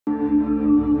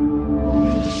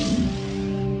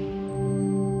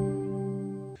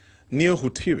Neo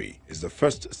Hutiri is the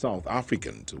first South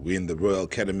African to win the Royal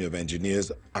Academy of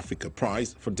Engineers Africa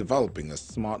Prize for developing a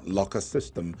smart locker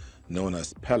system known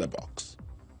as Box,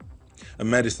 a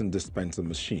medicine dispenser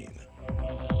machine.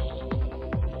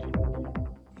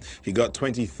 He got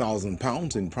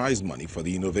 £20,000 in prize money for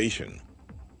the innovation.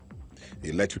 The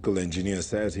electrical engineer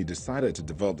says he decided to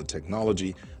develop the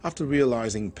technology after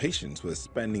realizing patients were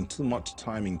spending too much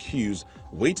time in queues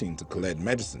waiting to collect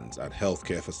medicines at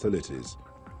healthcare facilities.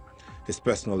 His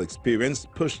personal experience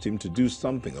pushed him to do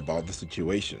something about the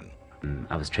situation.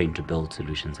 I was trained to build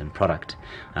solutions and product.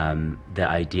 The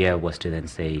idea was to then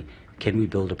say, can we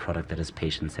build a product that is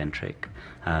patient-centric,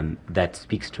 that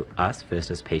speaks to us first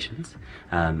as patients,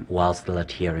 while still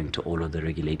adhering to all of the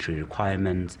regulatory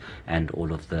requirements and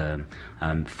all of the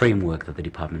framework that the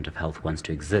Department of Health wants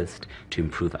to exist to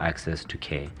improve access to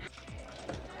care.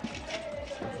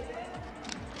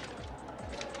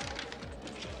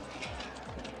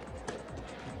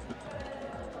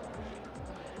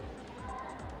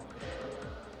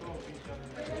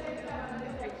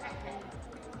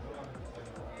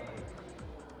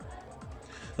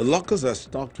 The lockers are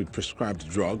stocked with prescribed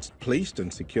drugs placed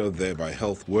and secured there by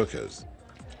health workers.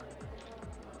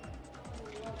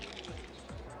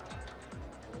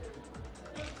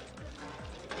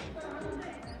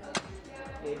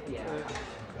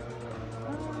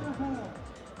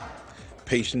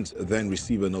 Patients then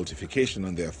receive a notification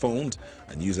on their phones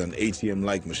and use an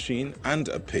ATM-like machine and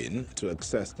a PIN to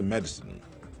access the medicine.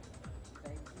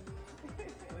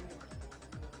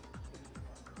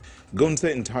 Gonse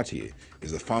Ntatie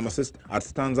is a pharmacist at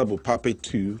Stanza Bupape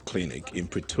 2 clinic in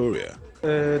Pretoria.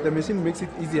 The machine makes it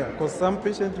easier because some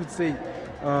patients would say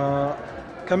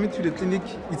coming to the clinic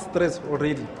is stress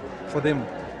already for them,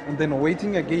 and then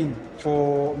waiting again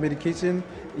for medication,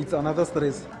 it's another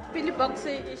stress.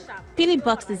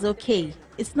 Box is okay.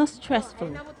 It's not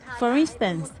stressful. For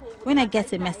instance, when I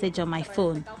get a message on my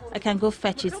phone, I can go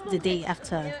fetch it the day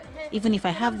after. Even if I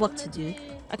have work to do,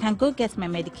 I can go get my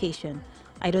medication.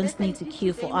 I don't need to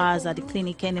queue for hours at the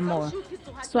clinic anymore.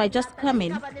 So I just come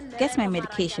in, get my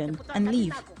medication, and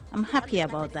leave. I'm happy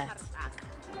about that.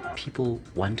 People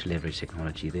want to leverage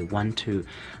technology. They want to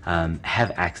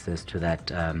have access to that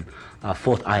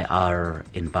fourth IR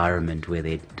environment where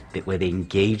they're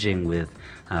engaging with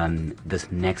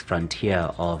this next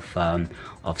frontier of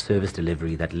service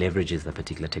delivery that leverages the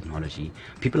particular technology.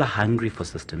 People are hungry for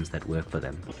systems that work for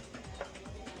them.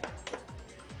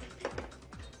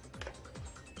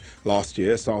 Last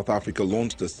year, South Africa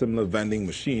launched a similar vending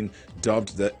machine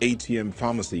dubbed the ATM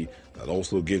Pharmacy that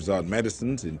also gives out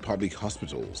medicines in public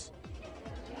hospitals.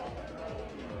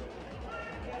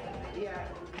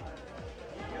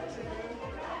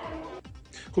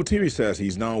 Hutiri says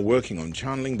he's now working on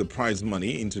channeling the prize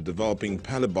money into developing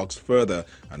Box further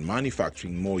and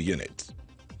manufacturing more units.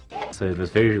 So it was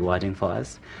very rewarding for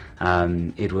us.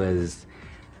 It was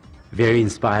very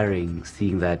inspiring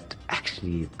seeing that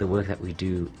actually the work that we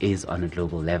do is on a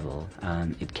global level.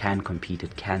 It can compete,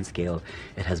 it can scale,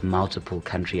 it has multiple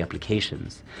country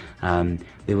applications.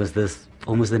 There was this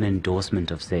almost an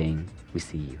endorsement of saying, we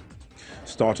see you.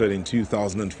 Started in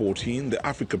 2014, the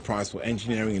Africa Prize for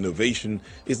Engineering Innovation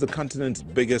is the continent's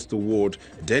biggest award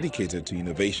dedicated to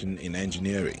innovation in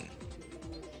engineering.